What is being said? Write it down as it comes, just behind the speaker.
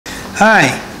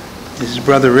Hi, this is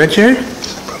Brother Richard,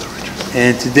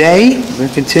 and today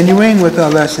we're continuing with our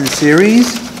lesson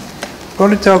series,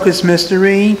 Prototokos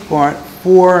Mystery, Part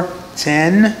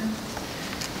 410.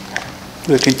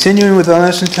 We're continuing with our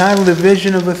lesson titled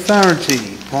Division of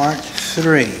Authority, Part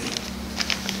 3.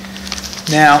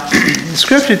 Now, the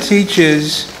scripture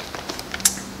teaches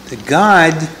that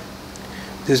God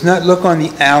does not look on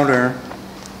the outer,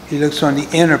 he looks on the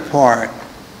inner part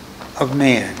of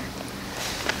man.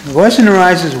 The question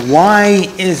arises,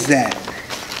 why is that?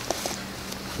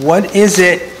 What is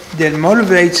it that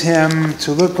motivates him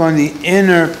to look on the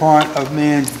inner part of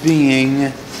man's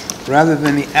being rather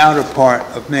than the outer part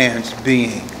of man's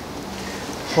being?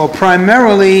 Well,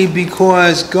 primarily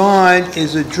because God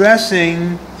is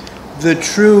addressing the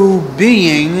true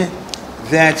being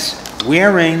that's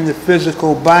wearing the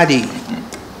physical body.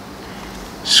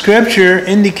 Scripture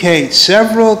indicates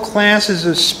several classes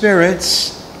of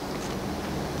spirits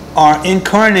are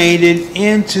incarnated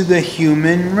into the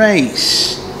human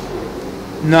race.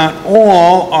 Not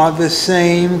all are the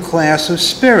same class of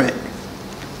spirit.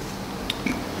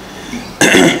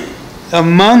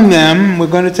 Among them, we're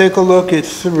going to take a look at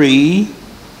 3.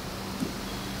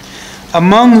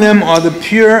 Among them are the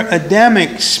pure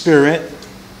Adamic spirit,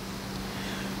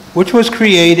 which was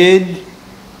created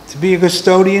to be a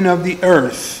custodian of the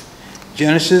earth.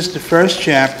 Genesis, the 1st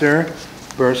chapter,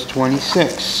 verse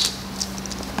 26.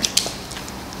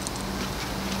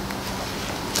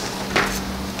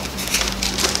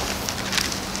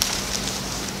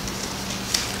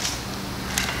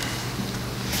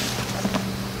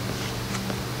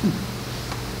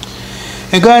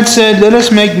 And God said, "Let us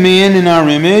make man in our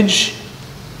image,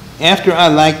 after our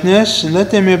likeness, and let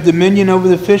them have dominion over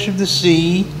the fish of the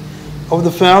sea, over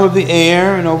the fowl of the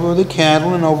air, and over the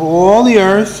cattle, and over all the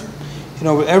earth, and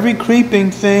over every creeping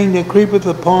thing that creepeth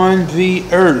upon the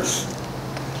earth."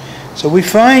 So we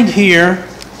find here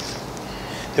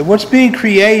that what's being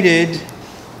created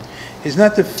is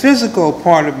not the physical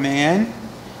part of man,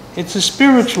 it's the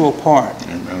spiritual part.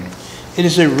 Amen. It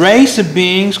is a race of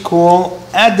beings called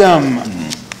Adam.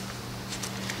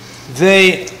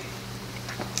 They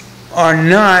are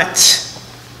not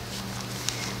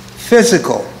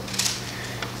physical.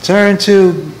 Turn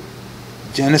to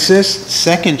Genesis,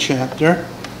 2nd chapter.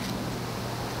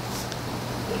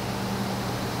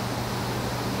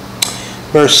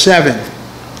 Verse 7.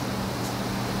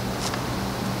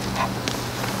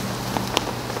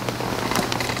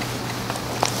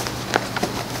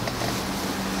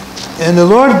 And the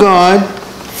Lord God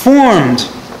formed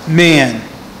man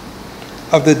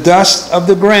of the dust of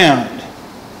the ground,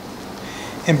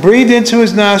 and breathed into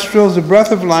his nostrils the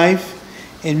breath of life,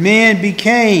 and man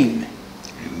became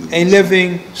a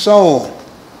living soul.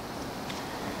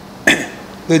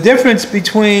 The difference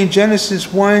between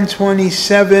Genesis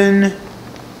 1:27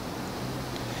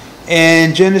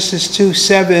 and Genesis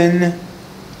 2:7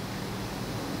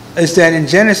 is that in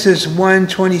Genesis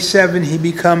 1:27 he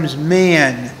becomes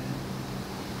man.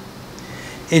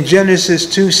 In Genesis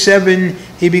 2:7,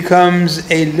 he becomes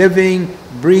a living,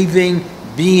 breathing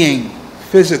being,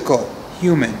 physical,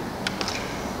 human.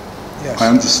 Yes. I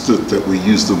understood that we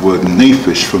use the word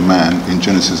nephesh for man in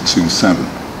Genesis 2:7.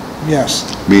 Yes.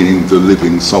 Meaning the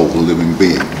living soul, the living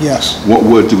being. Yes. What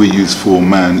word do we use for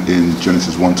man in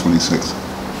Genesis 1:26?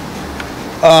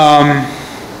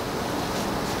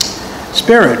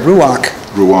 Spirit, ruach.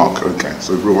 Ruach, okay.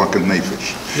 So ruach and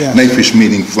nephesh. Yes. Nephesh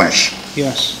meaning flesh.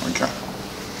 Yes. Okay.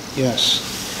 Yes.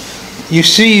 You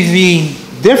see the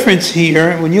difference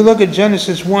here when you look at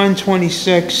Genesis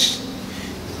 1:26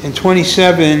 and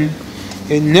 27.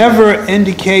 It never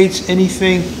indicates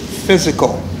anything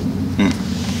physical.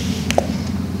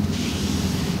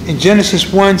 In Genesis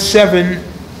 1:7,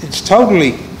 it's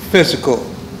totally physical.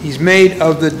 He's made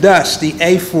of the dust, the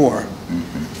aphor.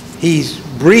 He's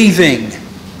breathing.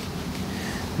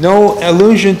 No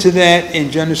allusion to that in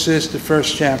Genesis, the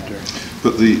 1st chapter.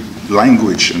 But the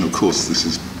language, and of course this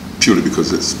is purely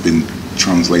because it's been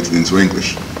translated into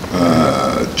English,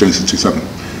 Genesis 2:7,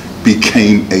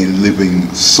 became a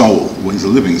living soul. Well, he's a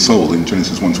living soul in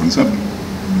Genesis 1:27.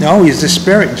 No, he's the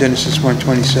spirit in Genesis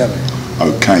 1:27.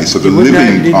 Okay, so the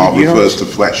living part refers to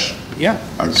flesh. Yeah.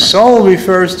 Okay. Soul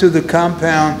refers to the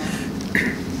compound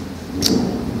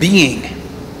being,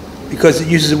 because it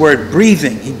uses the word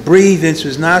breathing. He breathed into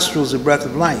his nostrils the breath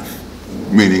of life.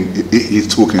 Meaning he's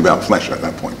talking about flesh at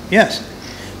that point. Yes.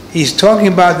 He's talking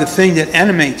about the thing that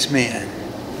animates man.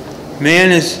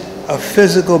 Man is a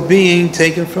physical being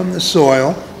taken from the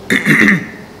soil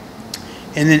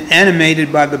and then animated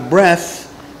by the breath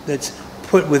that's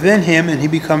put within him, and he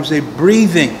becomes a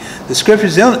breathing. The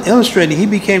scriptures illustrating he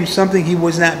became something he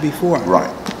was not before. Right.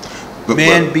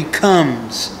 man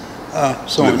becomes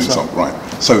so and living so. soul, right.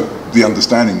 So the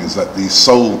understanding is that the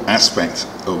soul aspect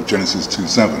of Genesis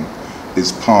 2:7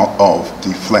 is part of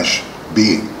the flesh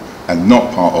being and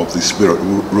not part of the spirit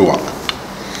ruach.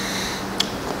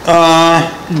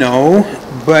 No,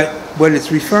 but what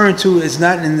it's referring to is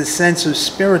not in the sense of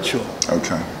spiritual.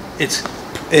 Okay.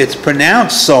 It's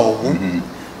pronounced soul,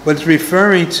 but it's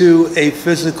referring to a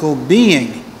physical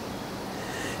being.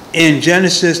 In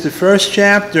Genesis, the first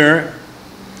chapter,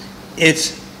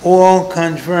 it's all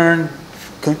confined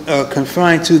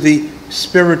to the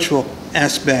spiritual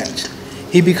aspect.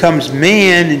 He becomes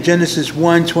man in Genesis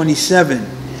 1:27.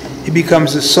 He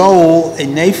becomes a soul, a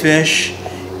nephesh,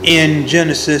 in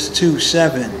Genesis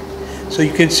 2:7. So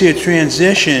you can see a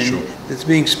transition that's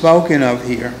being spoken of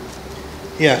here.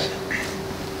 Yes.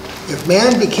 If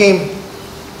man became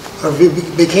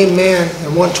man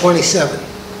in 127,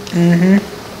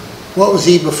 what was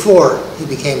he before he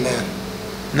became man?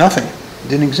 Nothing.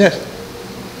 Didn't exist.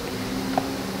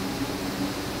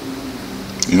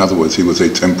 In other words, he was a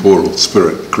temporal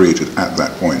spirit created at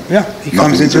that point. Yeah, he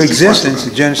comes into existence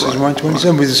in Genesis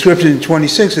 1:27. With the scripture in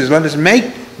 26 says, let us make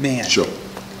man. Sure.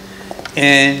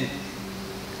 And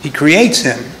he creates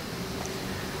him.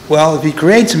 Well, if he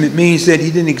creates him, it means that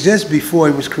he didn't exist before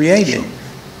he was created.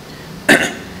 Sure.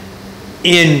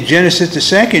 In Genesis, the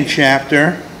second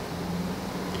chapter,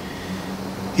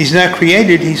 he's not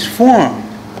created, he's formed.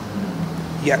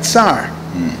 Yatsar.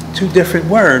 Two different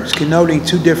words connoting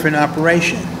two different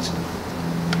operations.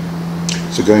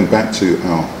 So going back to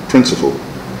our principle,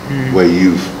 where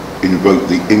you've invoked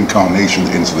the incarnation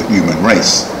into the human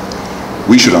race,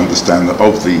 we should understand that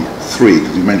of the three,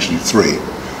 because you mentioned three,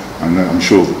 and I'm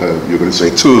sure you're going to say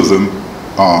two of them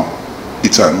are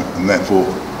eternal and therefore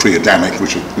pre-Adamic,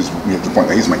 which is the point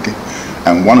that he's making,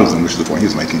 and one of them, which is the point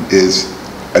he's making, is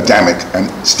Adamic and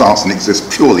starts and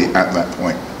exists purely at that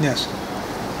point. Yes.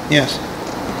 Yes.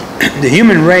 The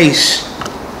human race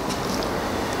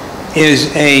is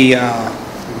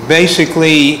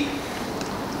basically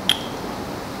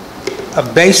a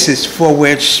basis for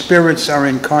which spirits are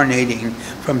incarnating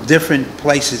from different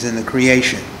places in the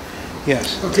creation.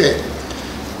 Yes. Okay.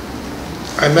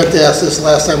 I meant to ask this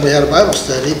last time we had a Bible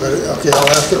study, but okay, I'll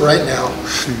ask it right now.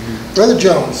 Brother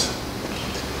Jones,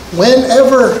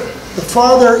 whenever the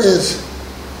Father is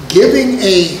giving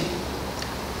a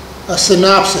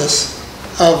synopsis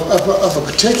of a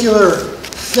particular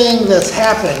thing that's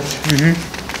happened,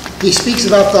 he speaks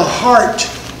about the heart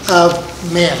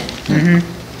of man.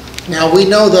 Now we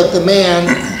know that the man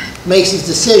makes his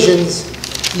decisions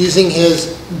using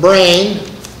his brain.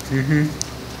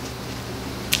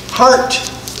 Heart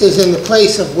is in the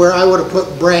place of where I would have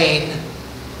put brain.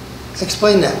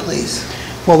 Explain that, please.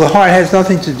 Well, the heart has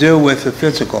nothing to do with the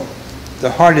physical. The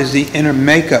heart is the inner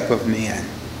makeup of man,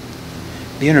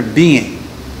 the inner being.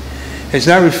 It's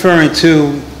not referring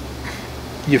to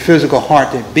your physical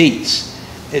heart that beats.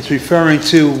 It's referring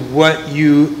to what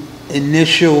you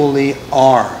initially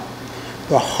are.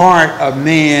 The heart of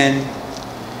man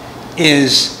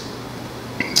is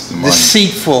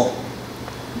deceitful,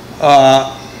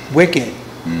 wicked.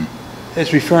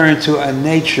 It's referring to a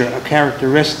nature, a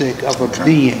characteristic of a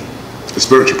being. A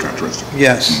spiritual characteristic.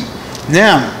 Yes.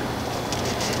 Now,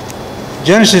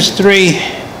 Genesis 3,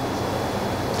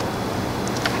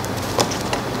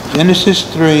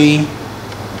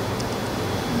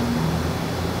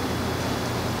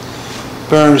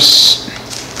 verse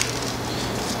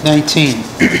 19.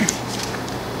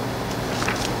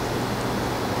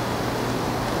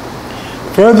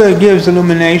 Further gives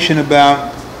illumination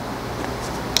about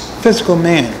physical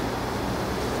man.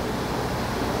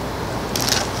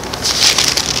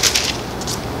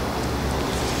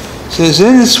 It says,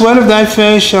 in the sweat of thy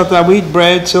face shalt thou eat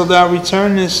bread till thou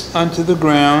returnest unto the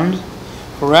ground,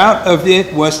 for out of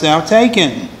it wast thou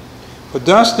taken. For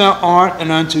dust thou art,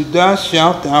 and unto dust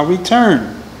shalt thou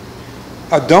return.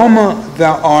 Adoma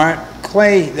thou art,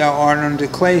 clay thou art, and unto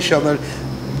clay shalt thou...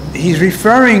 He's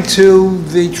referring to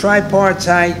the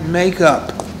tripartite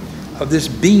makeup of this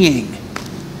being.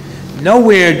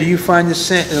 Nowhere do you find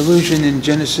this allusion in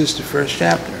Genesis, the first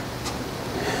chapter.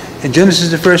 In Genesis,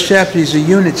 the first chapter, is a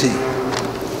unity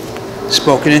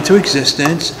spoken into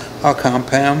existence, a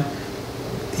compound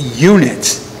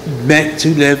unit meant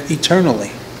to live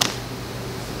eternally.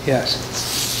 Yes.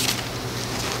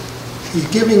 He's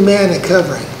giving man a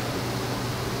covering.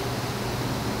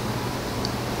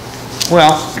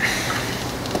 Well,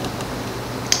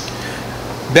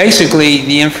 basically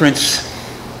the inference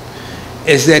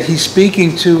is that he's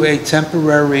speaking to a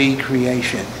temporary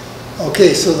creation.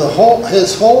 Okay, so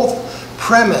his whole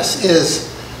premise is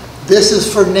this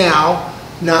is for now,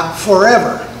 not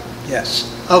forever.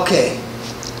 Yes. Okay.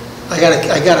 I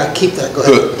gotta keep that. Go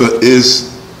ahead. But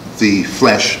is the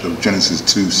flesh of Genesis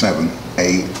 2:7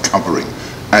 a covering,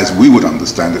 as we would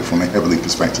understand it from a heavenly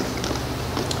perspective?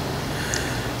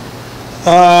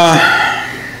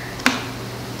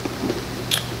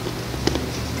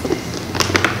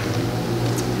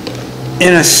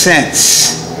 In a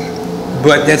sense,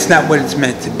 but that's not what it's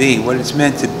meant to be. What it's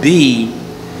meant to be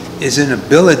is an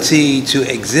ability to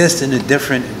exist in a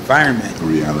different environment.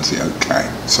 Reality, okay.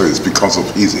 So it's because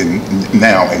of he's in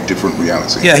now a different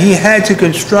reality. Yeah, he had to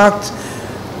construct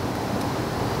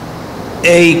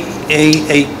a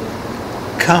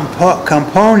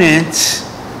component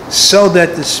so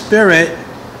that the spirit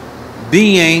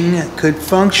being could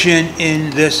function in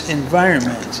this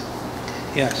environment.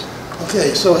 Yes.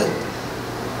 Okay, so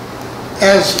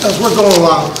as we're going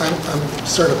along, I'm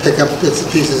starting to pick up bits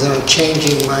and pieces, and I'm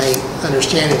changing my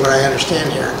understanding what I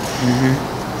understand here.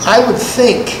 I would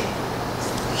think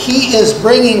he is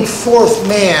bringing forth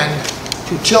man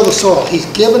to till the soil. He's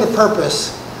given a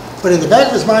purpose, but in the back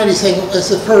of his mind, he's saying, "It's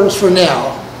a purpose for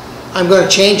now. I'm going to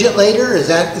change it later." Is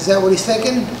that what he's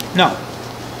thinking? No.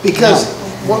 Because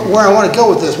where I want to go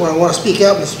with this, where I want to speak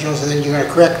out, Mr. Jones, and then you're going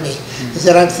to correct me, is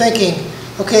that I'm thinking,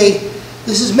 okay,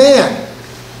 this is man.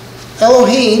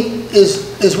 Elohim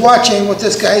is watching what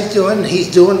this guy's doing. He's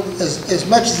doing as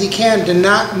much as he can to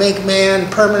not make man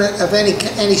permanent of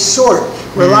any sort,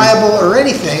 reliable or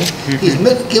anything. He's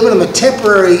given him a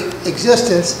temporary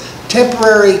existence,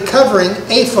 temporary covering,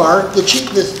 Aphar,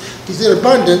 he's in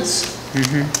abundance.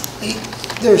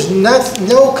 There's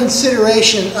no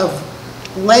consideration of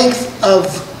length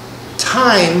of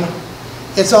time.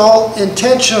 It's all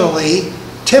intentionally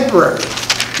temporary.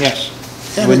 Yes.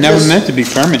 And It was it never just- meant to be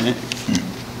permanent.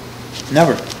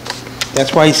 Never.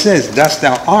 That's why he says, "Dust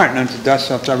thou art, and unto dust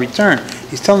shalt thou return."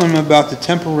 He's telling him about the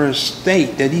temporary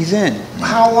state that he's in.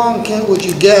 How long would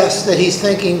you guess that he's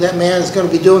thinking that man is going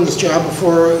to be doing this job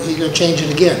before he's going to change it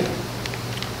again?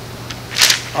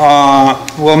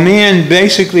 Well, man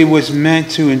basically was meant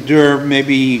to endure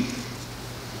maybe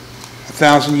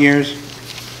 1,000 years,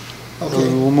 Okay. a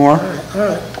little more. All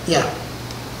right, yeah.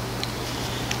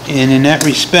 And in that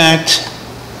respect,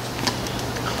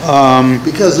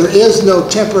 Because there is no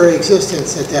temporary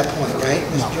existence at that point, right,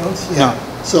 Mr. Jones? no.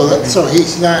 So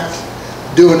he's not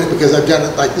doing it because I've done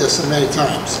it like this so many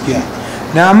times. Yeah.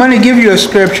 Now I'm going to give you a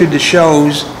scripture that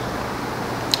shows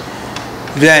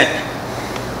that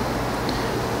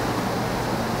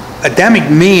Adamic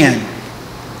man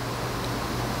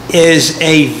is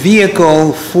a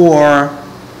vehicle for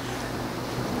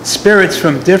spirits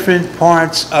from different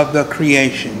parts of the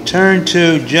creation. Turn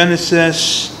to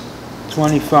Genesis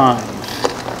 25.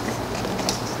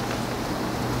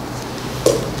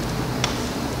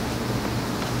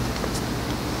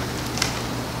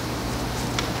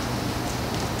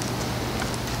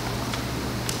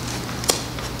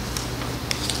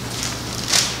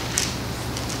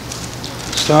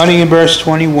 Starting in verse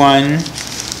 21,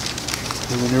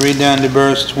 we're going to read down to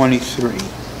verse 23.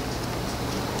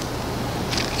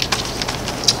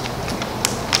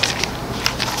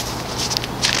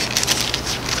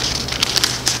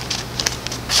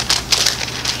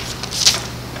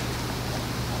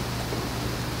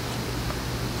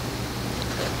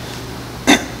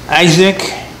 Isaac,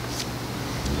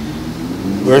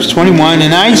 verse 21,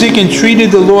 and Isaac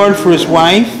entreated the Lord for his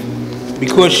wife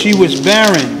because she was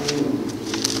barren.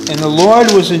 And the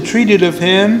Lord was entreated of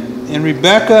him, and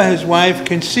Rebekah, his wife,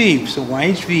 conceived. So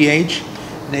YHVH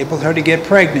enabled her to get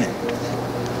pregnant.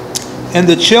 And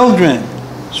the children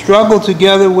struggled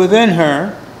together within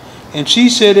her, and she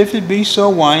said, "If it be so,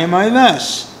 why am I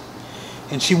thus?"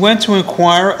 And she went to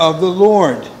inquire of the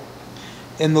Lord.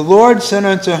 And the Lord said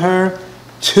unto her,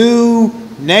 2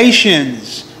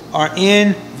 nations are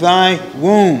in thy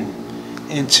womb,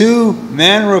 and 2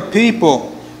 manner of people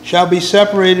shall be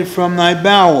separated from thy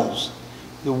bowels.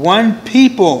 The one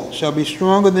people shall be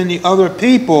stronger than the other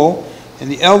people,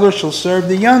 and the elder shall serve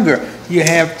the younger. You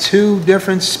have 2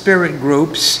 different spirit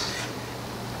groups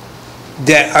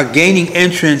that are gaining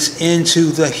entrance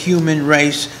into the human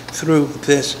race through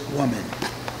this woman.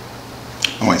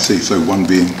 Oh, I see. So one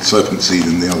being serpent seed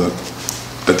and the other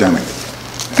Adamic.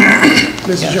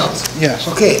 Mr. Jones? Yes.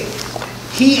 Okay,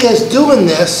 he is doing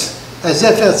this as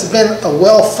if it's been a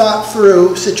well thought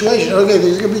through situation. Okay,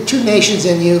 there's going to be 2 nations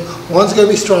in you. One's going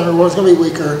to be stronger, one's going to be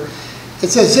weaker.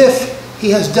 It's as if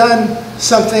he has done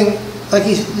something like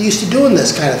he's used to doing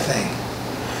this kind of thing.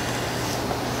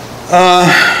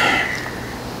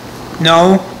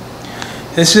 No,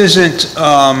 this isn't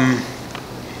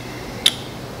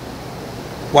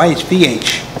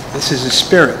YHVH. This is a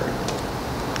spirit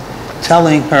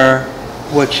telling her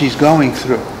what she's going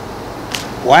through.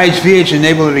 YHVH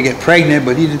enabled her to get pregnant,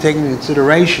 but he didn't take into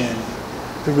consideration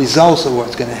the results of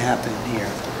what's going to happen here.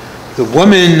 The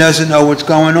woman doesn't know what's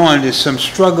going on. There's some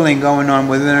struggling going on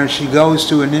within her. She goes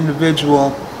to an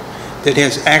individual that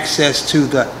has access to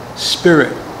the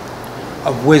spirit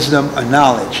of wisdom and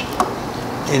knowledge.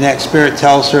 And that spirit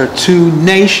tells her 2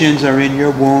 nations are in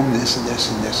your womb, this and this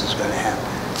and this is going to happen.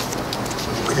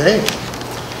 Okay.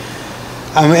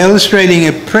 I'm illustrating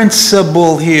a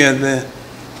principle here.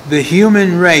 The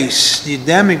human race, the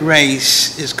Adamic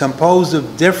race, is composed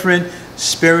of different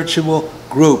spiritual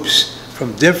groups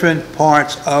from different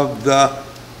parts of the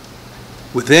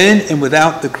within and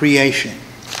without the creation.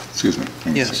 Excuse me.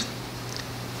 Yes.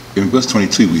 In verse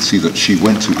 22, we see that she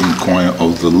went to inquire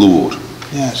of the Lord.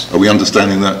 Yes. Are we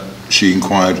understanding that she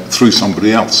inquired through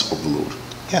somebody else of the Lord?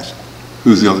 Yes.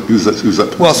 Who's the other? Who's that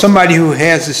person? Well, somebody who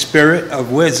has the spirit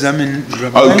of wisdom and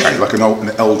revelation. Okay, like an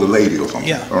elder lady or something.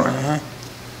 Yeah. All right.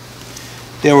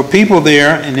 There were people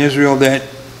there in Israel that,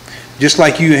 just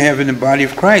like you have in the body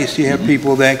of Christ, you have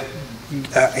people that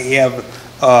have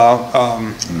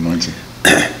An anointing.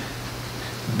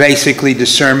 basically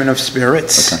discernment of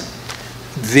spirits. Okay.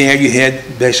 There you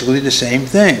had basically the same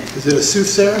thing. Is it a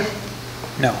soothsayer?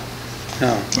 No.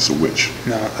 That's a witch.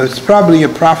 No, it's probably a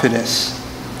prophetess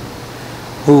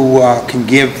who can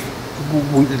give,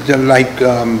 like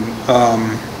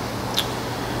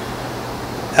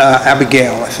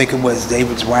Abigail, I think it was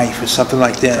David's wife or something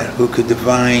like that, who could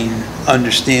divine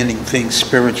understanding things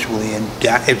spiritually and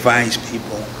advise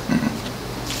people.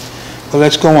 Well,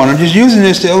 let's go on. I'm just using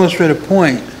this to illustrate a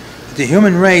point. The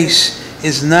human race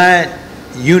is not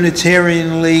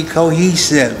unitarianly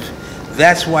cohesive.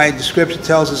 That's why the scripture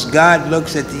tells us God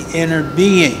looks at the inner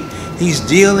being. He's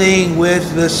dealing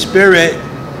with the spirit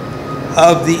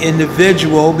of the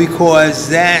individual, because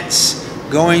that's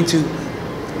going to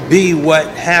be what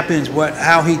happens,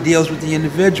 how he deals with the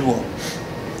individual.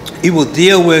 He will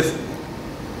deal with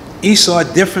Esau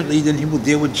differently than he will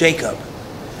deal with Jacob.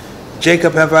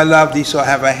 Jacob have I loved, Esau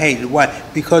have I hated. Why?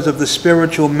 Because of the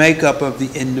spiritual makeup of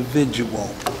the individual.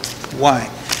 Why?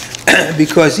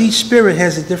 Because each spirit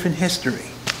has a different history.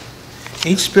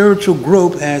 Each spiritual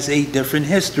group has a different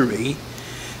history,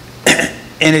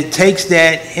 and it takes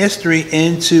that history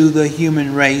into the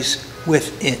human race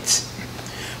with it.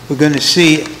 We're going to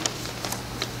see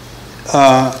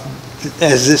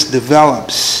as this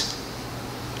develops.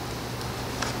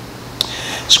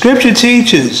 Scripture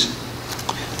teaches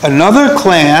another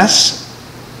class,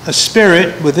 a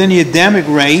spirit within the Adamic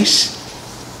race,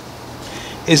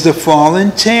 is the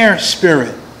fallen Ter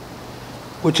spirit,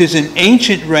 which is an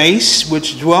ancient race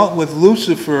which dwelt with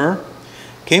Lucifer,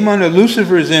 came under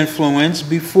Lucifer's influence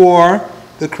before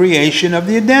the creation of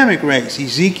the Adamic race.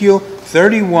 Ezekiel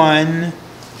 31,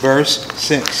 verse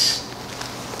 6.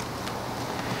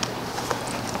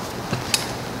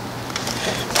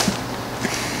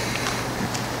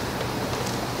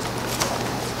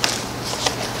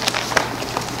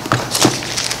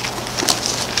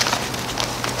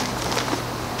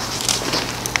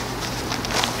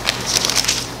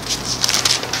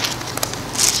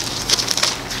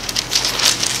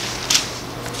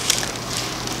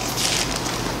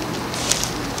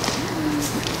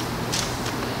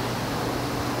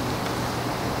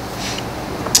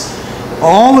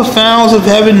 All the fowls of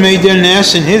heaven made their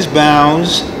nests in his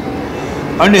boughs.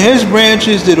 Under his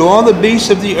branches did all the beasts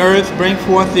of the earth bring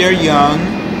forth their young.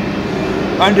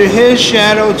 Under his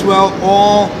shadow dwelt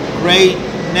all great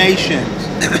nations.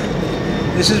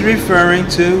 This is referring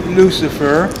to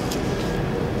Lucifer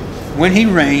when he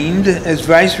reigned as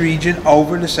vice-regent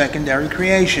over the secondary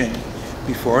creation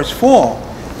before its fall.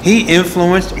 He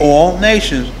influenced all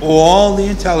nations, all the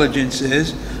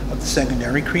intelligences of the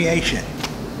secondary creation.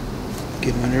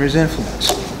 Get under his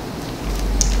influence.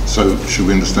 So should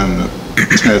we understand that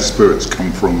Ter spirits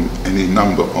come from any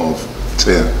number of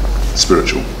Ter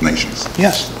spiritual nations?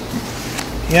 Yes.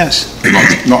 Yes.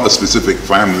 Not a specific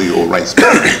family or race,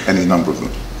 but any number of them.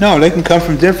 No, they can come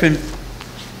from different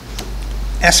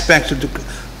aspects of the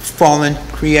fallen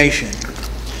creation.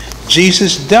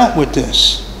 Jesus dealt with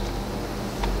this.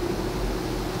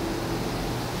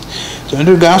 So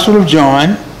under the Gospel of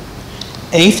John,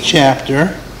 8th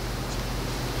chapter.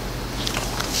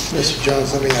 Mr.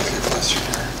 Jones, let me ask you a question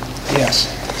here. Yes.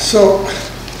 So,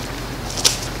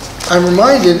 I'm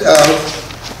reminded of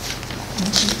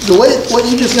the way what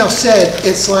you just now said.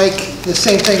 It's like the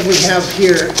same thing we have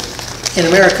here in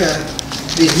America.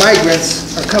 These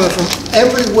migrants are coming from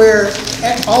everywhere,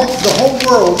 the whole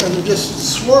world, and they're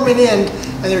just swarming in,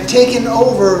 and they're taking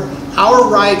over our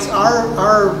rights,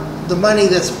 the money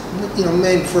that's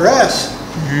made for us.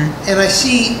 And I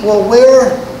see, well,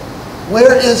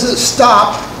 where does it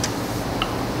stop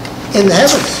in the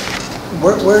heavens?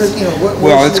 Where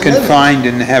Well, it's confined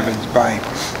in the heavens by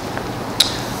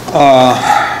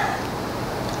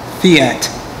fiat,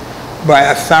 by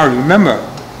authority. Remember,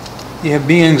 you have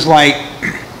beings like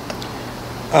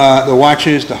the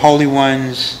Watchers, the Holy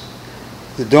Ones,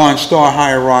 the Dawn Star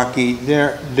hierarchy.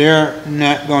 They're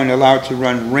not going to allow it to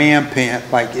run rampant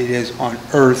like it is on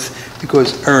Earth,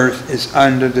 because Earth is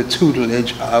under the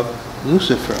tutelage of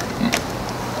Lucifer.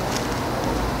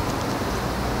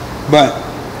 But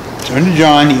turn to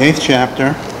John, the 8th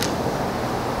chapter.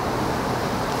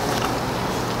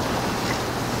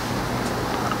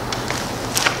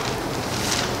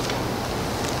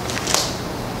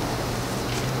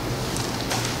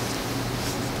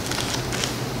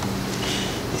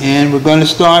 And we're going to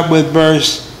start with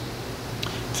verse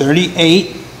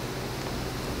 38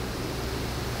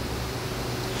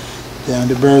 down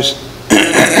to verse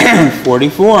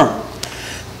 44.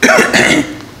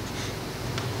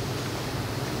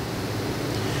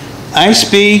 I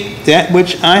speak that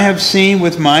which I have seen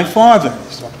with my Father.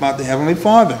 He's talking about the Heavenly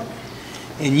Father.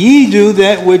 And ye do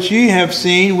that which ye have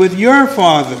seen with your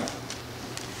father.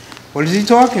 What is he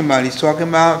talking about? He's talking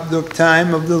about the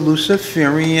time of the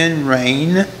Luciferian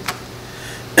reign,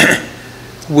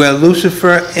 where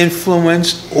Lucifer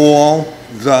influenced all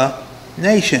the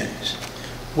nations.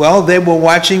 Well, they were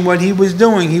watching what he was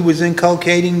doing. He was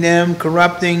inculcating them,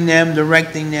 corrupting them,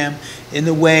 directing them in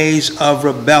the ways of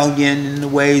rebellion, in the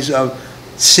ways of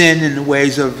sin, in the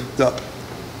ways of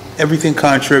everything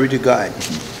contrary to God.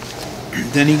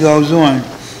 Then he goes on.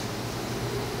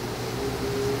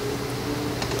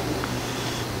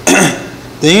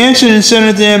 They answered and said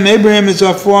unto them, Abraham is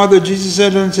our father. Jesus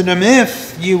said unto them,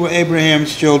 if you were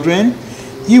Abraham's children,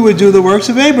 you would do the works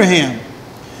of Abraham.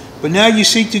 But now you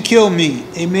seek to kill me,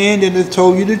 a man that hath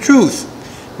told you the truth,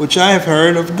 which I have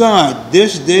heard of God.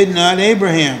 This did not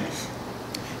Abraham.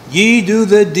 Ye do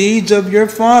the deeds of your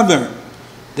father.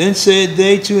 Then said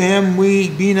they to him, we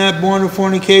be not born of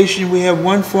fornication, we have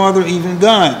one Father, even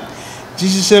God.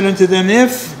 Jesus said unto them,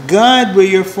 if God were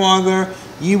your Father,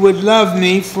 ye would love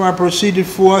me, for I proceeded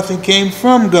forth and came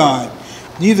from God.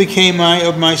 Neither came I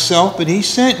of myself, but he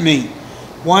sent me.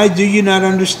 Why do you not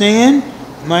understand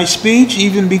my speech?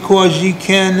 Even because ye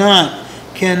cannot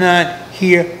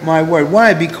hear my word.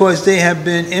 Why? Because they have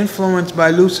been influenced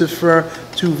by Lucifer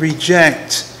to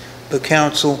reject the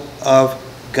counsel of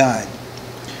God.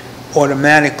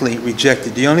 Automatically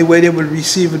rejected. The only way they would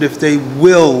receive it if they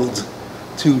willed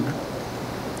to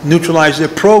neutralize their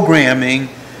programming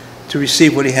to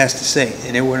receive what he has to say,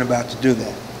 and they weren't about to do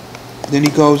that. Then he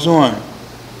goes on.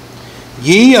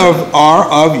 Ye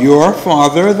are of your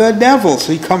father the devil.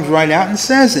 So he comes right out and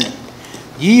says it.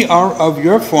 Ye are of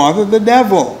your father the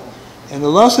devil, and the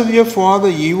lust of your father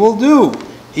ye will do.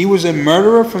 He was a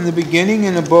murderer from the beginning,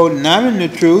 and abode not in the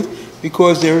truth,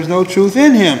 because there is no truth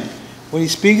in him. When he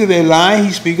speaketh a lie,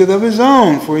 he speaketh of his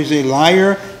own, for he is a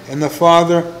liar and the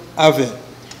father of it.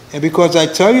 And because I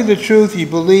tell you the truth, ye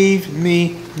believe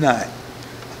me not.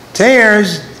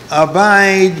 Tares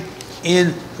abide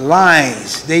in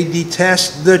lies. They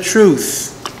detest the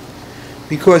truth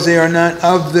because they are not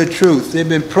of the truth. They've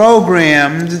been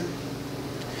programmed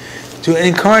to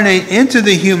incarnate into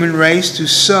the human race to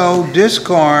sow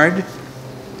discord,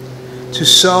 to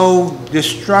sow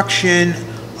destruction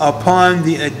upon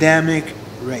the Adamic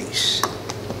race.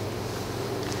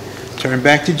 Turn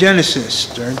back to Genesis,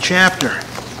 3rd chapter.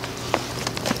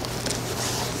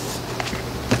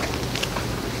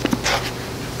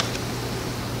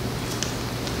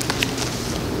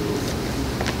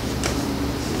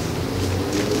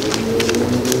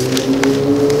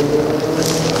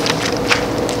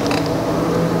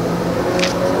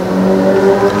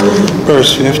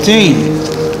 Verse 15.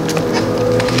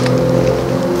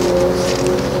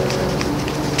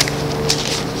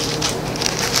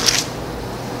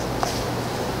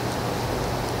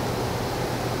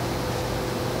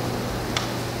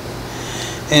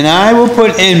 And I will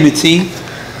put enmity,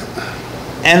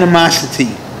 animosity,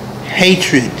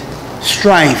 hatred,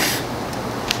 strife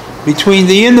between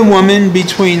thee and the woman,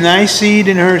 between thy seed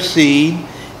and her seed.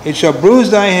 It shall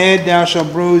bruise thy head, thou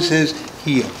shalt bruise his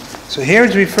heel. So here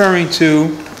it's referring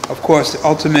to, of course, the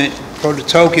ultimate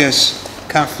Prototokos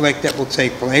conflict that will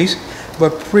take place.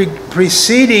 But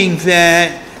preceding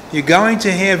that, you're going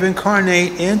to have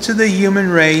incarnate into the human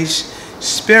race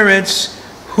spirits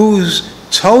whose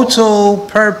total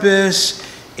purpose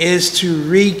is to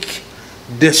wreak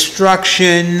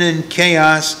destruction and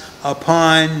chaos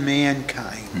upon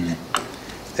mankind.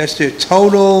 That's their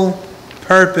total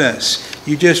purpose.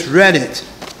 You just read it.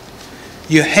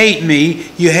 You hate me.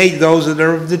 You hate those that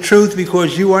are of the truth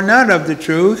because you are not of the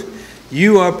truth.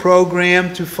 You are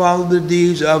programmed to follow the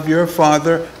deeds of your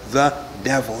father, the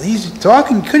devil. He's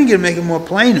talking, couldn't make it more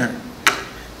plainer.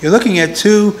 You're looking at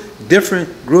two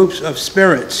different groups of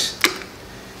spirits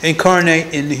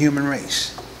incarnate in the human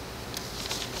race.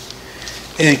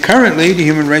 And currently, the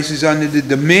human race is under the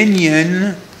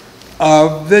dominion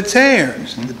of the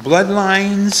tares, the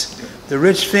bloodlines, the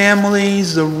rich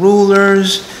families, the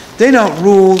rulers. They don't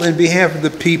rule in behalf of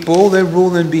the people. They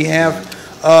rule in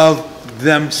behalf of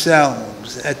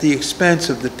themselves at the expense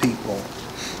of the people.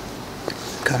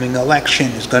 The coming election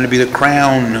is going to be the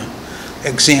crown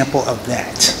example of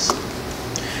that.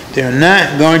 They're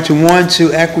not going to want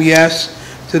to acquiesce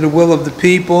to the will of the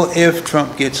people if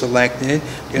Trump gets elected.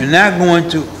 They're not going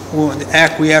to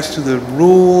acquiesce to the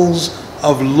rules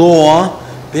of law.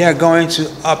 They are going to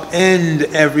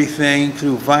upend everything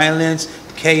through violence,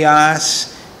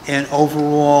 chaos, and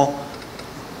overall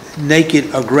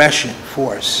naked aggression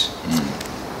force.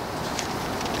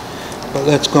 But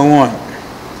let's go on.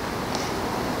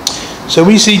 So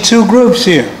we see two groups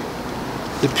here.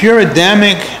 The pure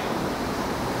Adamic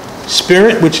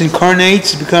spirit, which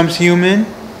incarnates, becomes human.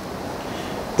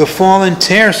 The fallen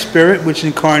tare spirit, which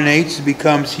incarnates,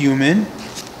 becomes human.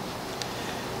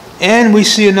 And we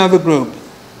see another group.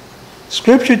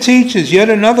 Scripture teaches yet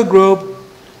another group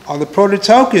are the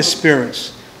Prototokos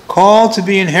spirits, called to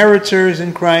be inheritors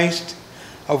in Christ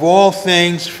of all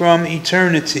things from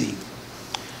eternity.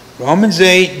 Romans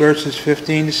 8, verses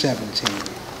 15 to 17.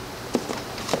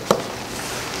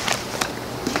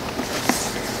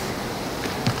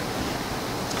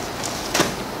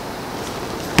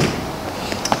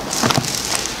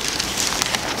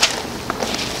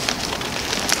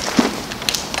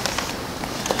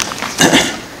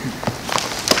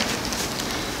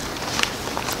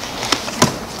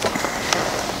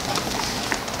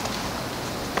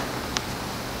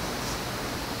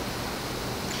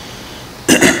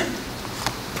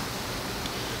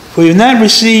 For you have not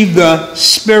received the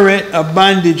spirit of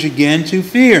bondage again to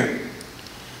fear,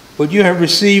 but you have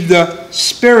received the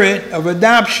spirit of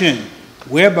adoption,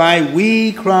 whereby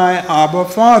we cry, Abba,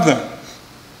 Father.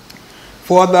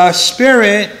 For the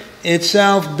Spirit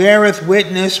itself beareth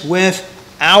witness with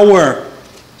our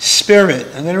spirit.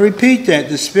 I'm going to repeat that.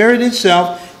 The Spirit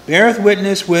itself beareth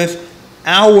witness with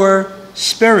our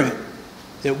spirit,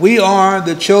 that we are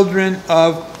the children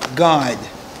of God.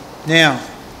 Now,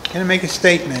 I'm going to make a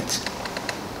statement.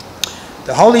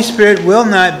 The Holy Spirit will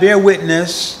not bear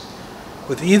witness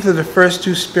with either of the first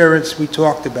two spirits we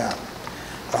talked about.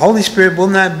 The Holy Spirit will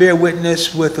not bear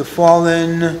witness with the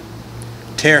fallen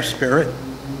tare spirit.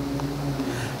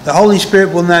 The Holy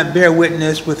Spirit will not bear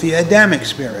witness with the Adamic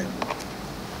spirit.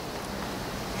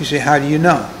 You say, how do you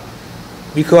know?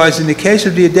 Because in the case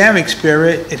of the Adamic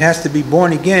spirit, it has to be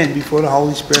born again before the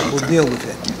Holy Spirit will deal with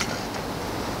it.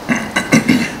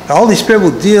 The Holy Spirit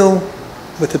will deal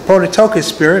with the Prototokos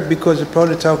spirit because the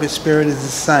Prototokos spirit is the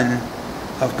Son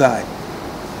of God.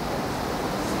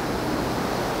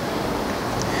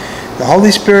 The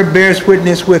Holy Spirit bears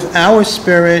witness with our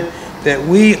spirit that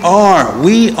we are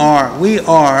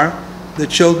the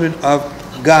children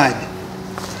of God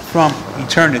from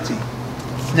eternity.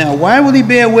 Now, why will he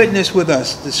bear witness with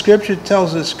us? The Scripture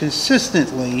tells us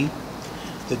consistently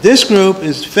that this group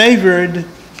is favored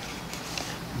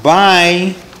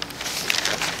by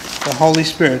the Holy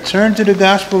Spirit. Turn to the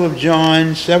Gospel of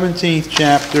John, 17th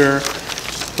chapter,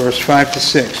 verse 5 to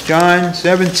 6. John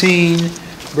 17,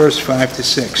 verse 5 to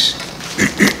 6.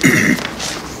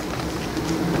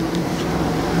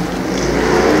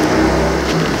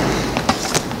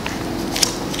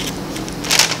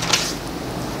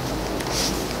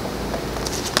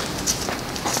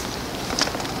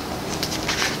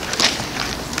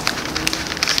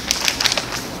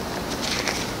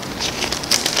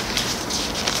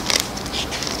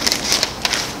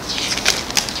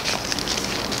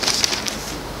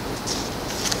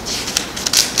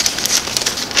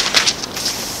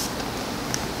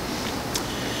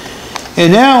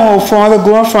 And now, O Father,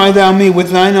 glorify thou me with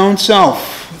thine own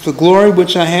self, the glory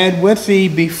which I had with thee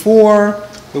before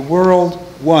the world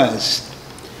was.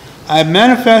 I have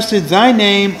manifested thy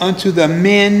name unto the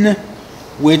men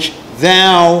which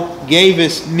thou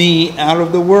gavest me out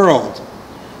of the world.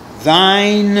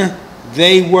 Thine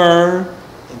they were,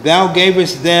 thou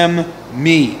gavest them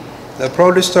me. The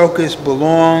Prototokos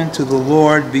belonged to the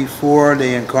Lord before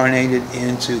they incarnated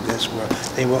into this world.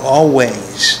 They were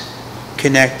always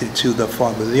connected to the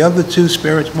Father. The other two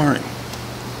spirits weren't.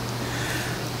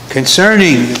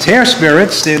 Concerning the tare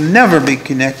spirits, they'll never be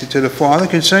connected to the Father.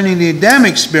 Concerning the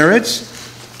Adamic spirits,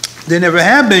 they never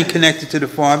have been connected to the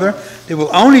Father. It will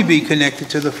only be connected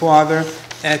to the Father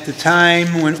at the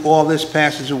time when all this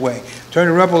passes away. Turn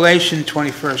to Revelation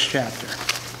 21st chapter,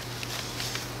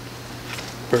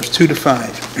 verse 2 to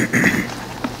 5.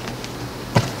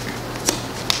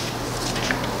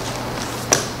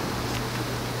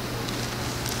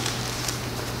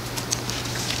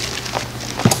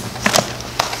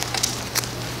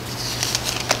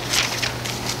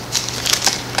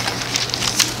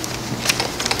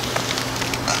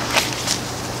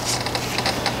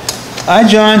 I,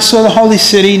 John, saw the holy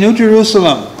city, New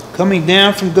Jerusalem, coming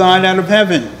down from God out of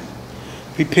heaven,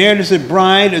 prepared as a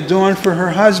bride adorned for her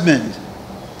husband.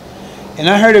 And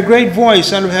I heard a great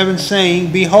voice out of heaven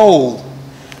saying, Behold,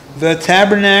 the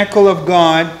tabernacle of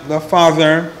God, the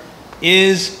Father,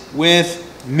 is with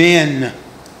men,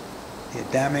 the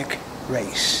Adamic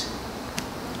race.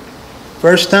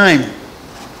 First time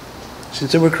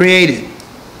since they were created,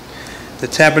 the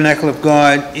tabernacle of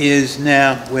God is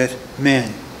now with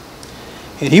men.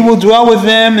 And he will dwell with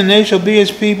them, and they shall be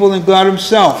his people, and God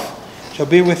himself shall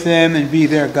be with them and be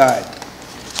their God.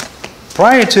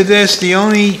 Prior to this, the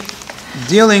only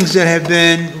dealings that have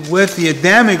been with the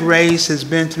Adamic race has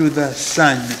been through the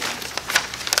Son.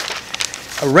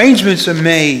 Arrangements are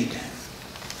made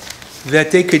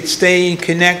that they could stay in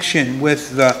connection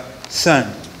with the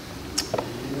Son.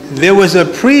 There was a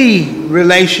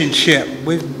pre-relationship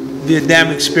with the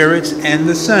Adamic spirits and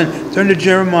the Son. Turn to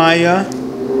Jeremiah,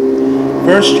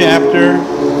 first chapter,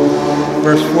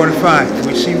 verse 4 to 5.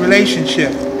 We see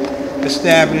relationship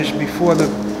established before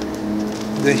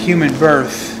the human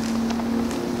birth.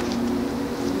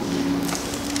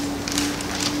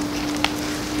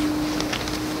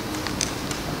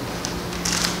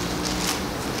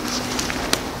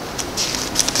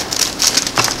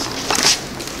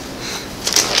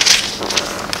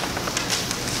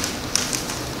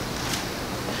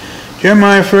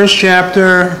 Jeremiah, first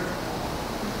chapter,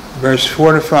 verse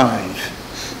 4 to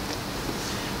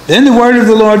 5. Then the word of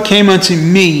the Lord came unto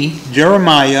me,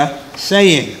 Jeremiah,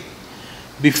 saying,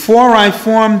 Before I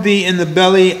formed thee in the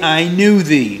belly, I knew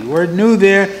thee. The word knew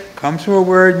there comes from a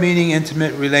word meaning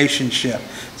intimate relationship.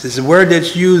 This is a word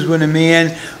that's used when a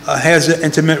man has an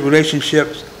intimate relationship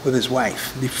with his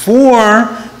wife. Before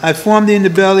I formed thee in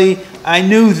the belly, I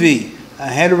knew thee. I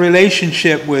had a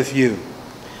relationship with you.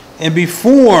 And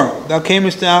before thou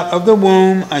camest out of the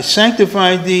womb, I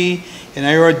sanctified thee, and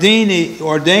I ordained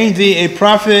thee a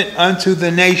prophet unto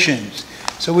the nations.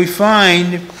 So we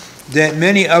find that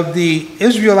many of the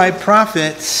Israelite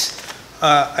prophets,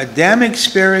 Adamic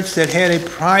spirits that had a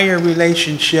prior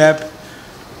relationship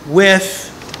with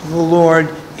the Lord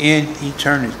in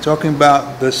eternity. Talking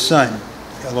about the Son,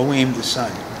 Elohim the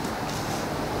Son.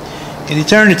 In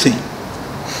eternity.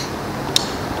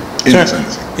 In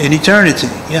eternity. In eternity,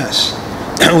 yes.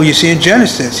 Well, you see in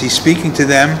Genesis, he's speaking to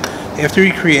them after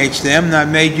he creates them. And I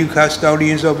made you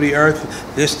custodians over the earth,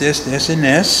 this, and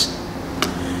this.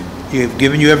 You've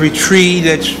given you every tree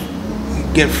that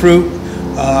get fruit.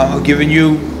 I've given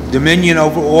you dominion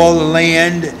over all the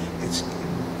land. It's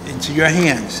into your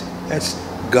hands. That's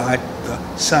God the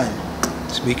Son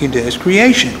speaking to his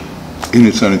creation. In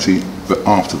eternity, but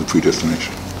after the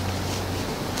predestination.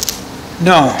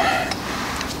 No.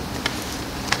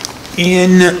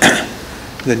 In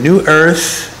the new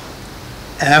earth,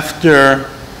 after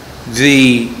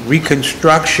the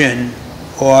reconstruction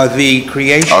or the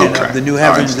creation of the new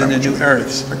heavens and the new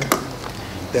earth. Okay.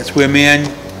 That's where man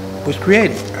was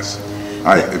created. Yes.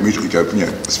 I immediately go,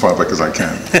 as far back as I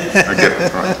can. I get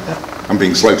it, right? I'm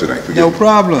being slow today. No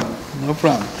problem. No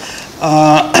problem.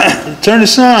 Turn to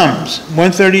Psalms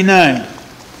 139,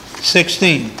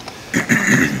 16.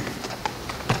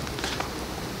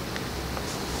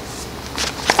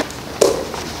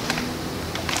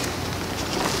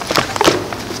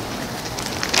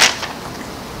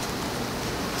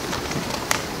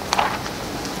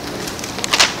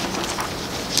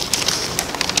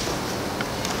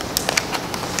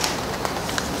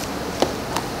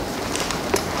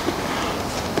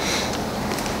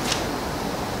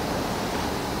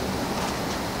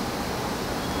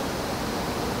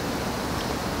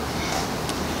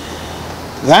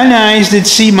 Thine eyes did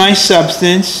see my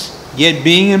substance, yet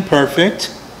being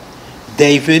imperfect.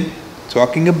 David,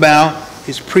 talking about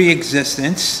his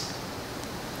pre-existence.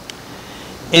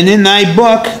 And in thy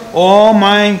book, all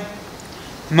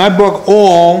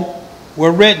all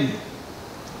were written.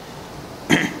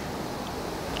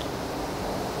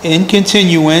 In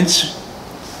continuance,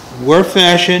 were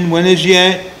fashioned, when as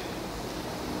yet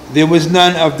there was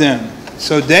none of them.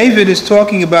 So David is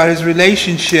talking about his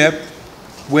relationship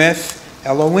with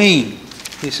Elohim.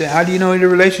 He said, how do you know he had a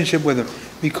relationship with him?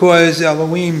 Because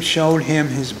Elohim showed him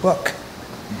his book.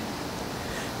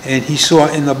 And he saw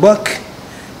in the book,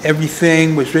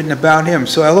 everything was written about him.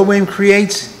 So Elohim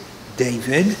creates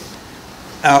David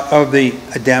out of the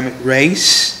Adamic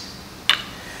race,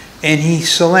 and he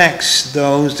selects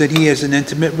those that he has an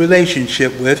intimate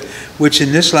relationship with, which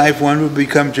in this life one would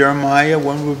become Jeremiah,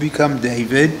 one would become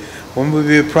David, one would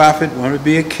be a prophet, one would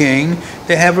be a king.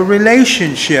 They have a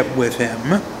relationship with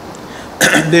him.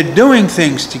 They're doing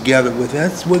things together with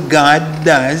us. That's what God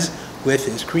does with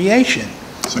his creation.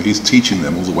 So he's teaching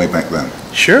them all the way back then.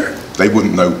 Sure. They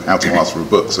wouldn't know how to ask for a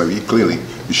book, so he clearly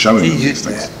is showing them these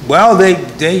things. Well,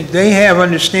 they have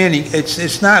understanding.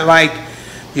 It's not like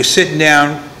you're sitting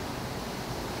down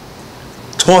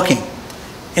talking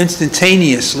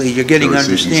instantaneously. You're getting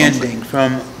understanding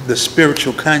from the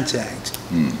spiritual contact.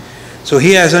 So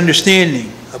he has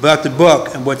understanding about the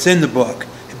book and what's in the book.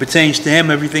 It pertains to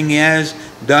him, everything he has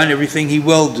done, everything he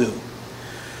will do.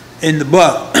 In the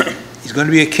book, he's going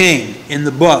to be a king. In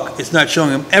the book, it's not showing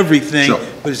him everything,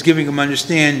 but it's giving him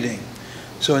understanding.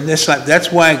 So in this life,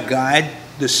 that's why God,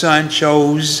 the Son,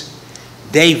 chose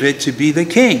David to be the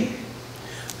king.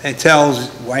 And tells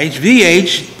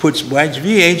YHVH, puts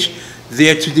YHVH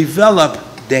there to develop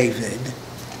David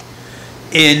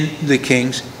in the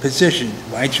king's position.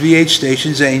 YHVH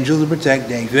stations angels to protect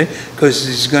David because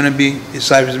he's going to be,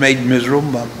 his life is made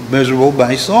miserable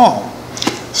by Saul.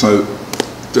 So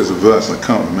there's a verse, I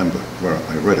can't remember where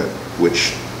I read it,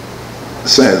 which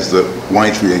says that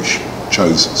YHVH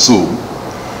chose Saul.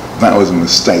 That was a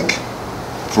mistake.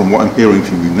 From what I'm hearing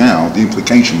from you now, the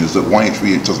implication is that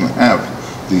YHVH doesn't have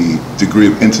the degree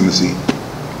of intimacy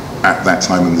at that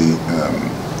time in the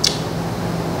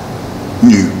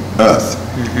new earth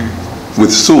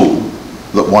with Saul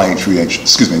that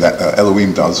YHVH, that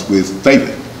Elohim does with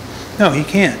David. No, he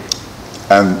can't.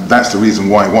 And that's the reason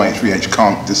why YHVH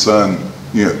can't discern,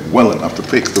 well enough to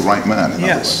pick the right man.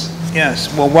 Yes,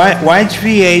 yes. Well,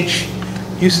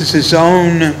 YHVH uses his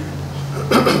own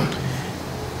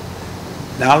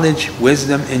knowledge,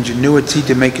 wisdom, ingenuity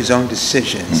to make his own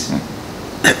decisions.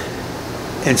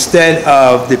 Instead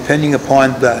of depending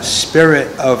upon the spirit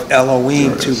of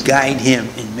Elohim to guide him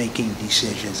in making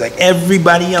decisions, like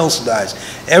everybody else does.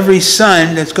 Every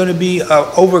son that's going to be an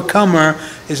overcomer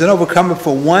is an overcomer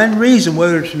for one reason,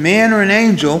 whether it's man or an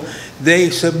angel. They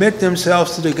submit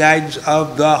themselves to the guidance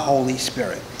of the Holy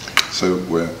Spirit. So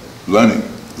we're learning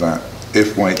that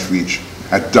if YHVH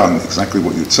had done exactly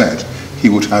what you'd said, he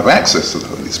would have access to the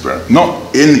Holy Spirit.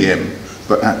 Not in him,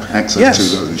 but access to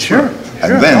the Holy Spirit.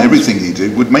 And then everything he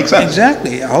did would make sense.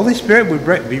 Exactly. The Holy Spirit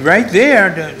would be right there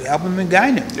to help him and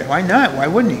guide him. Yeah. Why not? Why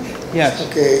wouldn't he? Yes.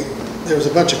 Okay, there was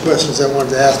a bunch of questions I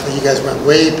wanted to ask, but you guys went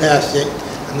way past it.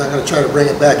 I'm not going to try to bring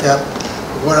it back up.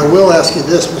 But what I will ask you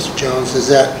this, Mr. Jones, is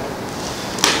that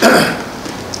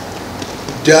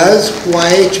does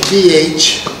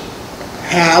YHVH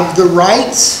have the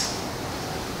rights,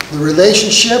 the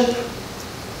relationship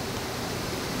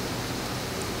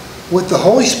with the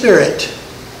Holy Spirit,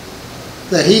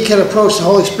 that he can approach the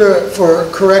Holy Spirit for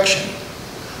correction?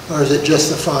 Or is it just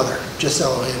the Father, just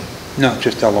Elohim? No,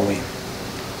 just Elohim.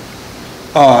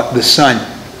 The Son.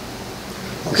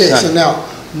 Okay, so now,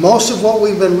 most of what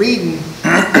we've been reading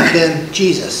has been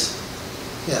Jesus.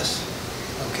 Yes.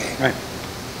 Okay. Right.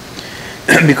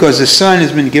 Because the Son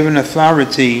has been given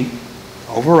authority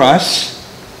over us,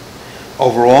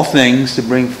 over all things, to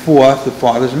bring forth the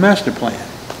Father's master plan.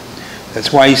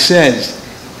 That's why he says,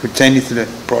 pertaining to the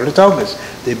Prototokos,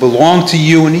 they belong to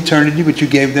you in eternity, but you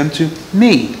gave them to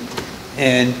me.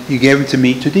 And you gave them to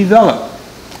me to develop,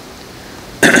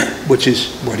 which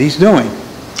is what he's doing.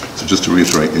 So just to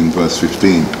reiterate, in verse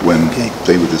 15, when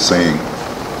David is saying,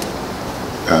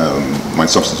 my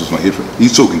substance was not hid for him,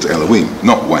 he's talking to Elohim,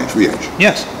 not YHVH.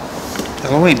 Yes,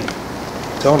 Elohim,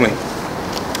 totally.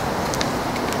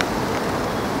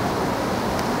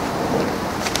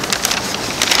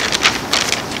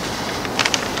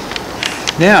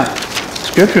 Now,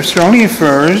 Scripture strongly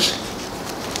refers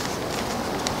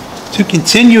to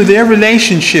continue their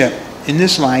relationship in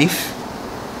this life.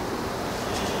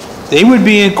 They would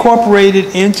be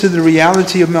incorporated into the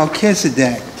reality of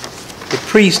Melchizedek, the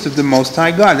priest of the Most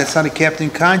High God. That's how they kept in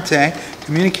contact,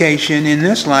 communication in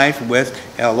this life with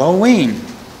Elohim.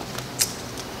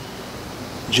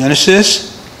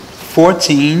 Genesis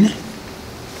 14,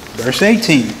 verse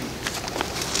 18.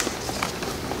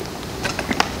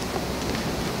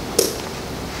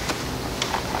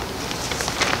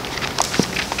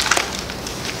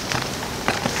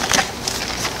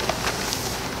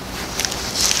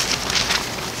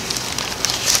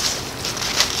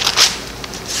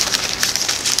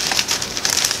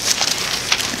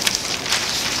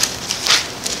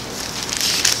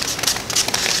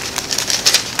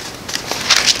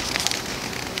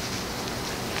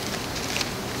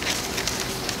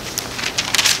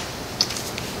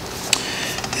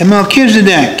 And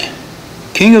Melchizedek,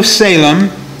 king of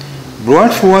Salem,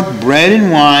 brought forth bread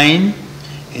and wine,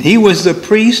 and he was the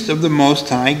priest of the Most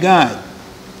High God.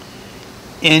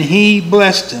 And he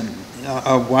blessed him.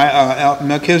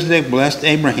 Melchizedek blessed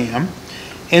Abraham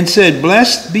and said,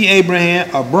 Blessed be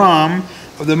Abram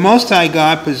of the Most High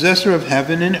God, possessor of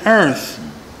heaven and earth.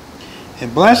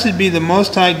 And blessed be the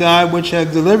Most High God, which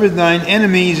hath delivered thine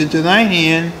enemies into thine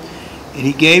hand, and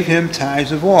he gave him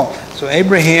tithes of all. So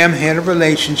Abraham had a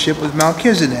relationship with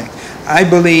Melchizedek. I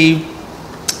believe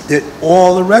that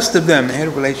all the rest of them had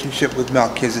a relationship with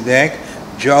Melchizedek,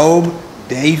 Job,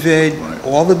 David, right.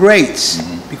 All the greats,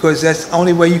 because that's the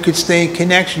only way you could stay in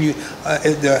connection.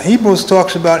 The Hebrews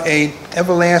talks about an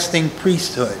everlasting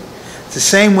priesthood. It's the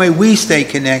same way we stay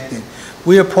connected.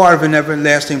 We are part of an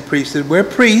everlasting priesthood. We're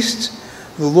priests.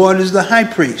 The Lord is the high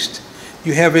priest.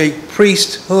 You have a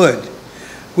priesthood.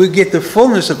 We get the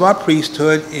fullness of our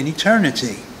priesthood in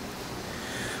eternity.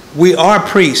 We are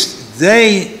priests.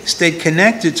 They stayed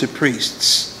connected to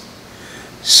priests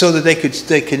so that they could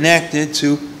stay connected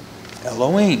to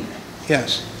Elohim.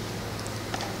 Yes.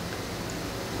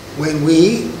 When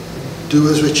we do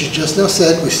as Richard just now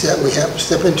said, we have to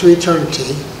step into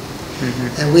eternity,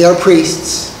 and we are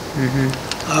priests.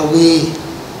 Are we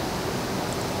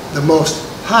the Most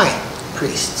High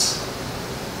priests?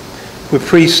 We're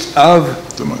priests of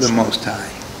the Most High.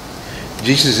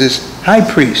 Jesus is high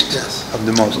priest of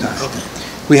the Most High. Okay.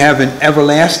 We have an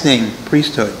everlasting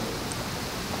priesthood,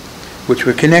 which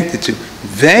we're connected to.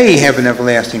 They have an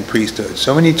everlasting priesthood.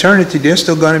 So in eternity, they're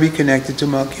still going to be connected to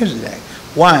Melchizedek.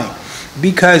 Why?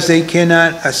 Because they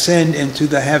cannot ascend into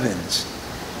the heavens.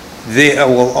 They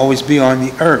will always be on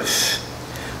the earth.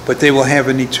 But they will have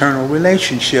an eternal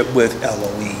relationship with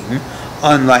Elohim,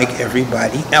 unlike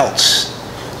everybody else,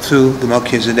 through the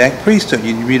Melchizedek priesthood.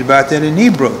 You read about that in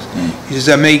Hebrews. He says,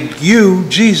 I make you,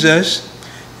 Jesus,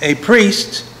 a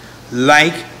priest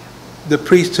like the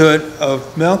priesthood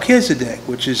of Melchizedek,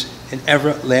 which is an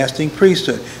everlasting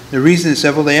priesthood. The reason it's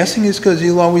everlasting is because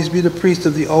he'll always be the priest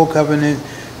of the Old Covenant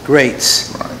greats.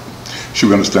 Right. Should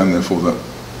we understand, therefore, that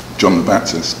John the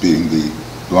Baptist, being the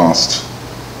last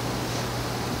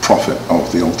prophet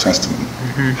of the Old Testament,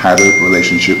 had a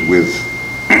relationship with,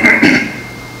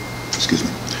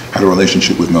 had a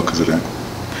relationship with Melchizedek?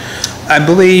 I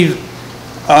believe...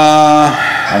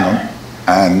 Hang on.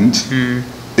 And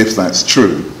if that's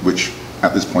true, which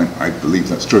at this point I believe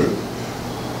that's true,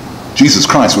 Jesus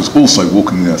Christ was also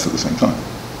walking the earth at the same time.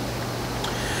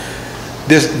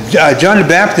 John the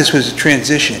Baptist was a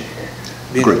transition,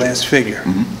 being the last figure.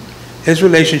 His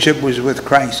relationship was with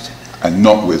Christ. And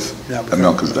not with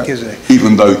Melchizedek,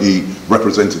 even though he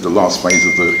represented the last phase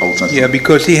of the Old Testament. Yeah,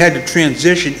 because he had to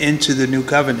transition into the New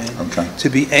Covenant to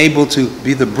be able to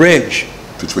be the bridge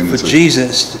between for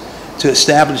Jesus to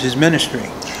establish his ministry.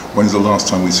 When's the last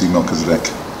time we see Melchizedek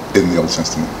in the Old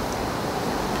Testament?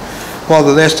 Well,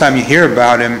 the last time you hear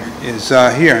about him is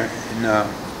here in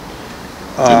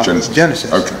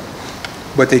Genesis. Okay.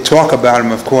 But they talk about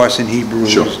him, of course, in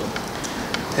Hebrews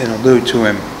and allude to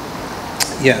him.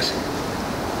 Yes.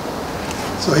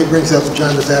 So he brings up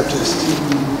John the Baptist.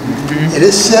 It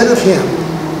is said of him,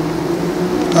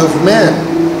 of men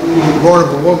born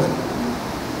of a woman,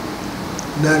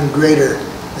 none greater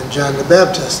than John the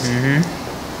Baptist.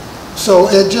 So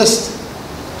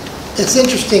it's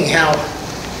interesting how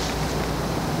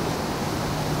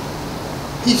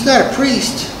he's not a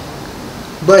priest,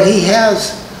 but he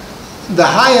has the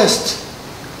highest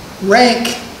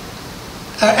rank,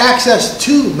 access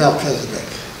to Melchizedek.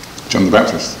 John the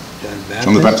Baptist.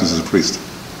 John the Baptist is a priest.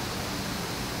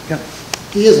 Yep.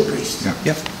 He is a priest. Yeah.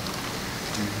 Yep.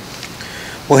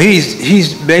 Well,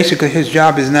 he's basically, his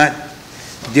job is not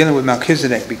dealing with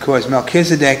Melchizedek, because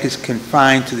Melchizedek is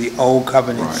confined to the Old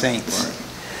Covenant saints.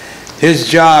 His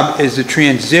job is to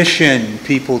transition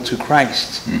people to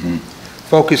Christ,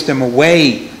 focus them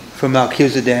away from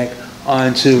Melchizedek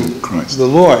onto the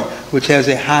Lord, which has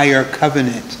a higher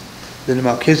covenant than the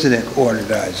Melchizedek order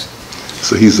does.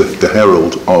 So he's the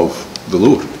herald of the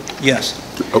Lord. Yes.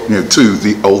 To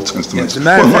the Old Testament. Yes,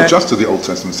 well, not just to the Old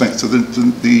Testament saints, to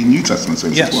the New Testament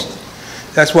saints as well.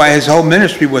 That's why his whole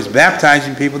ministry was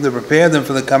baptizing people to prepare them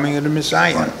for the coming of the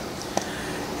Messiah.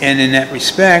 And in that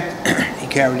respect, he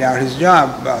carried out his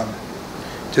job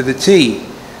to the T.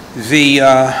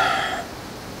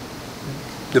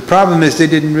 The problem is they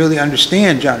didn't really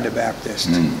understand John the Baptist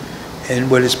and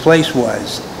what his place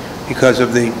was, because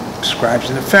of the scribes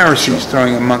and the Pharisees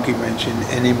throwing a monkey wrench in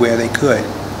anywhere they could.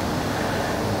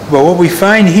 But what we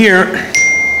find here,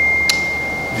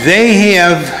 they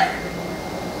have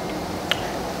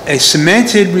a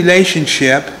cemented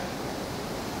relationship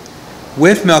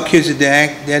with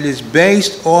Melchizedek that is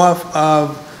based off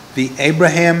of the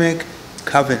Abrahamic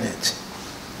covenant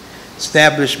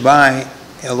established by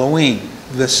Elohim,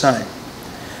 the Son.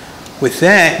 With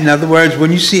that, in other words,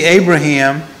 when you see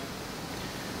Abraham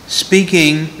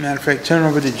speaking, matter of fact, turn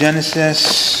over to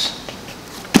Genesis,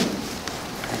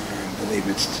 I believe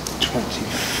it's 20.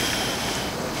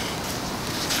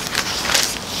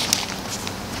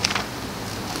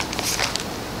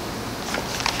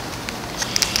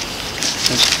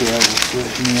 Just bear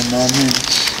with me a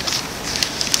moment.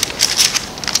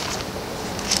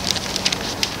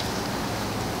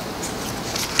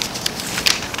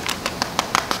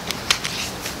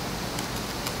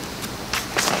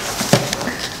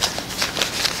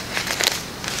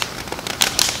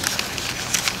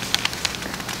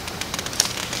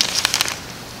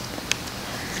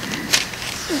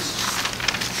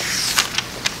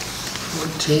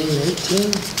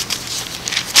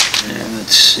 And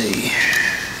let's see.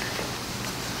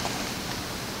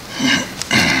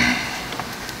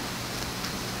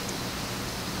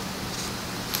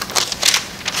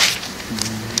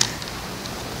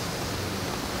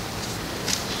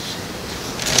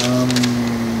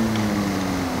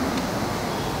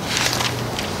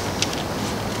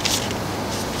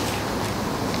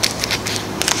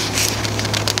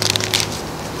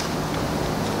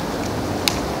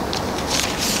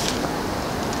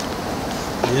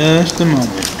 Just a moment.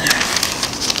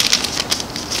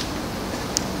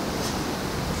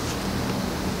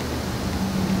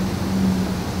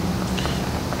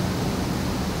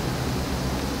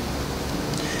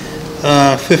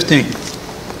 Uh, 15.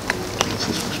 This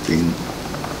is 15.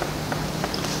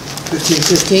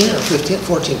 15:15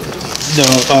 or 14:15?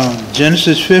 No,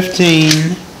 Genesis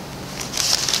 15,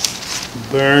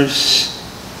 verse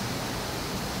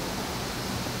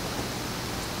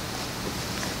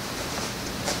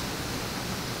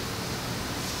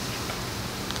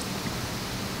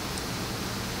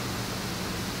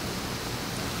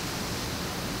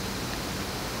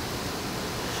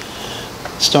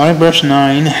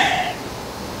 9.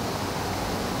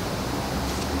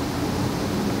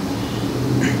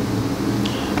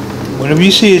 Whenever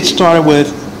you see it started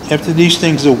with, after these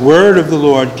things, the word of the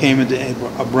Lord came into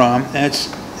Abram,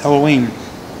 that's Elohim.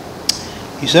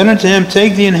 He said unto him,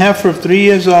 take thee an heifer of 3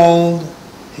 years old,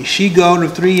 a she-goat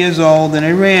of 3 years old, and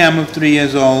a ram of 3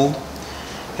 years old,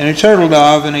 and a turtle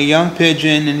dove, and a young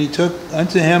pigeon. And he took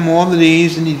unto him all of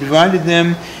these, and he divided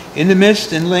them in the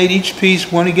midst, and laid each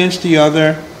piece one against the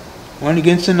other, one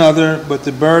against another, but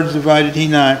the birds divided he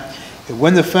not. And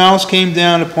when the fowls came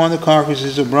down upon the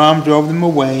carcasses, Abram drove them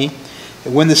away.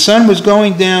 And when the sun was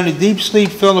going down, a deep sleep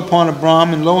fell upon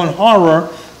Abram, and lo, an horror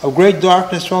of great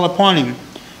darkness fell upon him.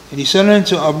 And he said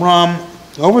unto Abram,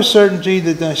 of a certainty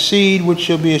that thy seed, which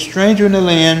shall be a stranger in the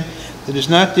land that is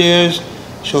not theirs,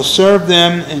 shall serve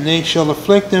them, and they shall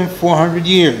afflict them 400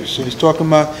 years. So he's talking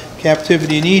about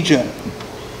captivity in Egypt.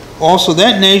 Also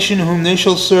that nation whom they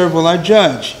shall serve will I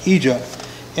judge, Egypt.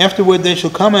 Afterward they shall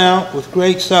come out with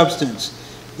great substance.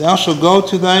 Thou shalt go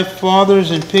to thy fathers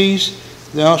in peace.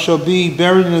 Thou shalt be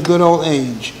buried in a good old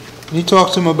age. And he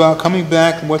talks to them about coming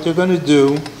back and what they're going to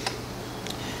do.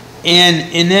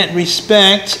 And in that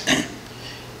respect,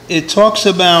 it talks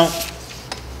about,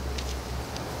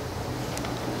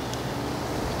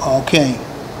 okay,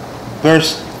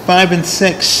 verse 5 and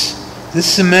 6. This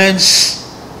cements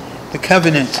the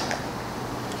covenant.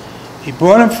 He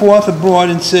brought him forth abroad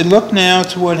and said, look now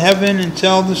toward heaven and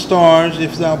tell the stars,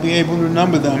 if thou be able to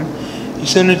number them. He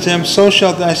said unto him, so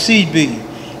shall thy seed be.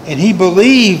 And he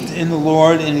believed in the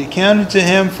Lord, and it counted to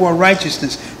him for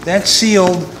righteousness. That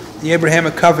sealed the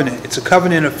Abrahamic covenant. It's a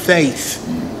covenant of faith.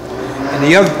 And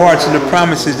the other parts are the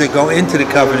promises that go into the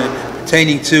covenant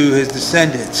pertaining to his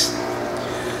descendants.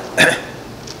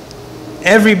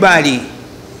 Everybody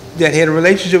that had a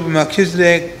relationship with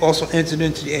Melchizedek also entered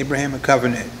into the Abrahamic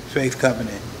covenant, faith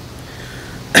covenant.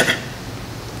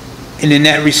 And in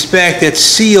that respect, that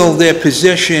sealed their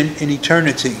position in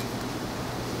eternity.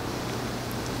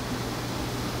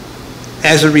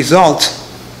 As a result,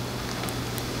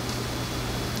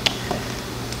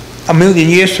 1,000,000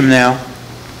 years from now,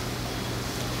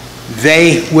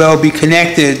 they will be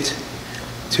connected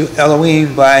to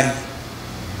Elohim by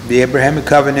the Abrahamic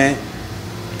covenant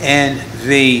and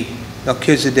the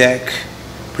Melchizedek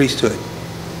priesthood.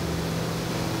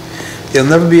 They'll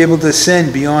never be able to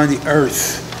ascend beyond the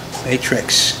earth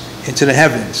matrix into the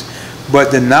heavens,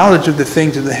 but the knowledge of the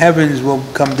things of the heavens will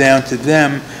come down to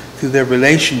them through their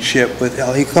relationship with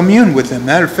El. He commune with them.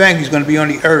 Matter of fact, he's going to be on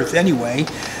the earth anyway.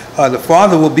 The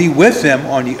Father will be with them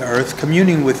on the earth,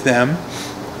 communing with them,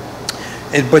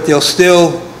 but they'll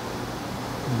still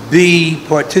be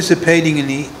participating in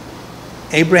the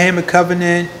Abrahamic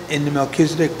covenant, in the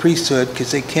Melchizedek priesthood,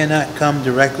 because they cannot come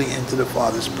directly into the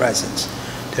Father's presence.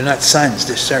 They're not sons,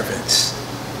 they're servants.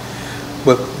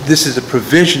 But this is a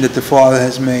provision that the Father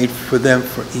has made for them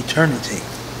for eternity.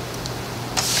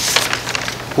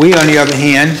 We, on the other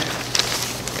hand,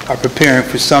 are preparing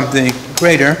for something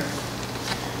greater.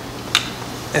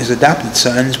 As adopted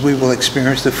sons, we will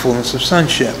experience the fullness of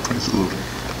sonship. Praise the Lord.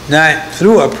 Not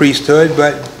through a priesthood,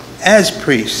 but as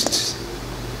priests.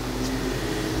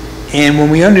 And when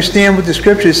we understand what the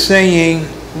Scripture is saying,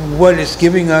 what is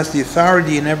giving us the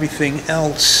authority and everything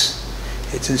else,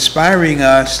 it's inspiring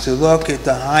us to look at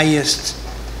the highest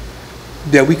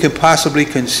that we could possibly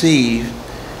conceive.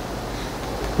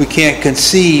 We can't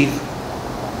conceive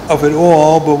of it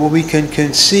all, but what we can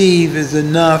conceive is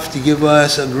enough to give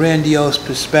us a grandiose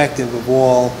perspective of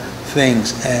all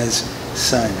things as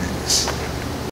sons.